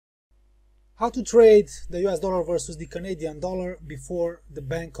How to trade the US dollar versus the Canadian dollar before the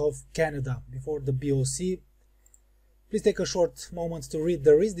Bank of Canada, before the BOC. Please take a short moment to read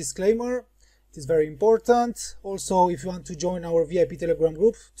the risk disclaimer. It is very important. Also, if you want to join our VIP Telegram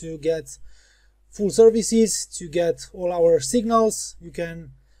group to get full services, to get all our signals, you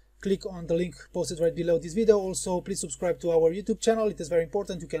can click on the link posted right below this video. Also, please subscribe to our YouTube channel. It is very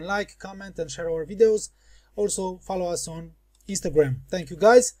important. You can like, comment, and share our videos. Also, follow us on Instagram. Thank you,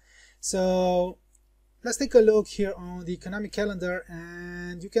 guys. So let's take a look here on the economic calendar,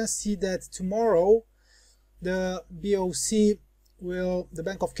 and you can see that tomorrow the BOC the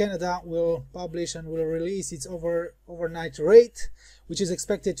Bank of Canada will publish and will release its overnight rate, which is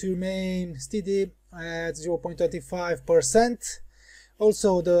expected to remain steady at 0.25%.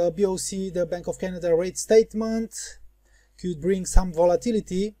 Also, the BOC, the Bank of Canada rate statement, could bring some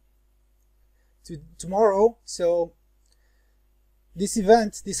volatility to tomorrow. So this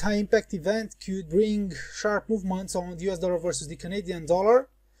event, this high impact event, could bring sharp movements on the US dollar versus the Canadian dollar.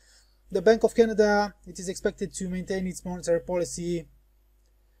 The Bank of Canada, it is expected to maintain its monetary policy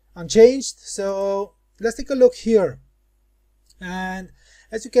unchanged. So let's take a look here. And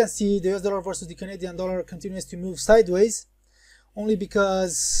as you can see, the US dollar versus the Canadian dollar continues to move sideways, only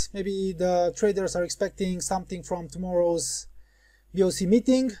because maybe the traders are expecting something from tomorrow's BOC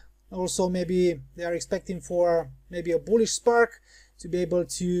meeting. Also, maybe they are expecting for maybe a bullish spark to be able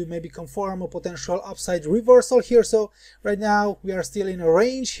to maybe confirm a potential upside reversal here. So right now we are still in a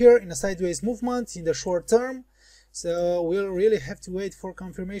range here, in a sideways movement in the short term. So we'll really have to wait for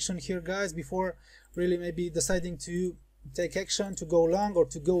confirmation here, guys, before really maybe deciding to take action, to go long or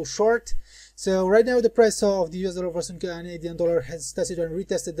to go short. So right now the price of the US dollar versus Canadian dollar has tested and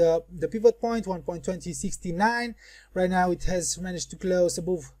retested the pivot point 1.2069. Right now it has managed to close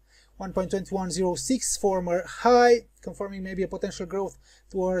above 1.2106, former high, confirming maybe a potential growth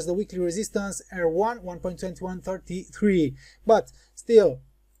towards the weekly resistance R1 1.2133. But still,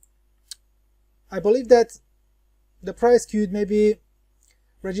 I believe that the price could maybe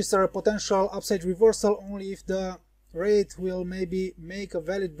register a potential upside reversal only if the rate will maybe make a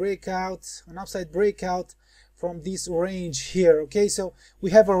valid breakout, an upside breakout from this range here. Okay, so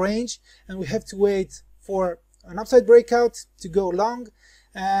we have a range and we have to wait for an upside breakout to go long,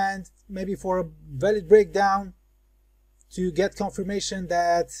 and maybe for a valid breakdown to get confirmation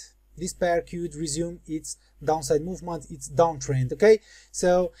that this pair could resume its downside movement, its downtrend. Okay,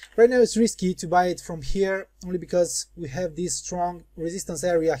 so right now it's risky to buy it from here, only because we have this strong resistance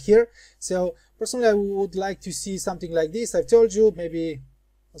area here. So personally, I would like to see something like this. I've told you, maybe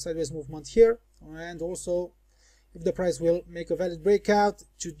a sideways movement here, and also if the price will make a valid breakout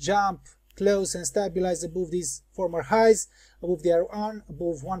to jump, close and stabilize above these former highs, above the R1,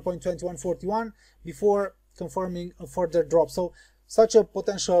 above 1.2141, before confirming a further drop. So such a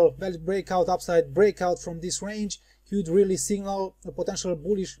potential valid breakout, upside breakout from this range could really signal a potential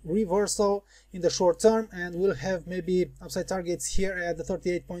bullish reversal in the short term, and we'll have maybe upside targets here at the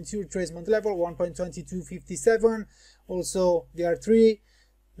 38.2 retracement level, 1.2257, also the R3,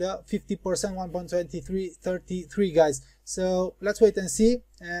 the 50%, 1.2333, guys. So let's wait and see,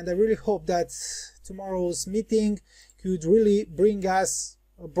 and I really hope that tomorrow's meeting could really bring us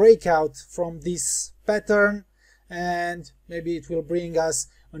a breakout from this pattern, and maybe it will bring us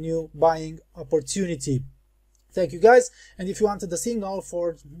a new buying opportunity. Thank you, guys. And if you wanted the signal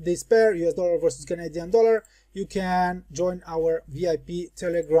for this pair, US dollar versus Canadian dollar, you can join our VIP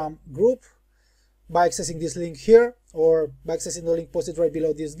Telegram group by accessing this link here, or by accessing the link posted right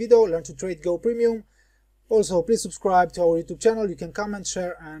below this video. Learn to Trade Go Premium. Also, please subscribe to our YouTube channel. You can comment,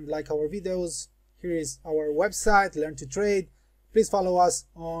 share, and like our videos. Here is our website, Learn to Trade. Please follow us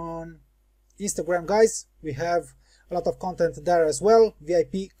on Instagram, guys. We have a lot of content there as well,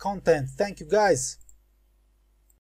 VIP content. Thank you, guys.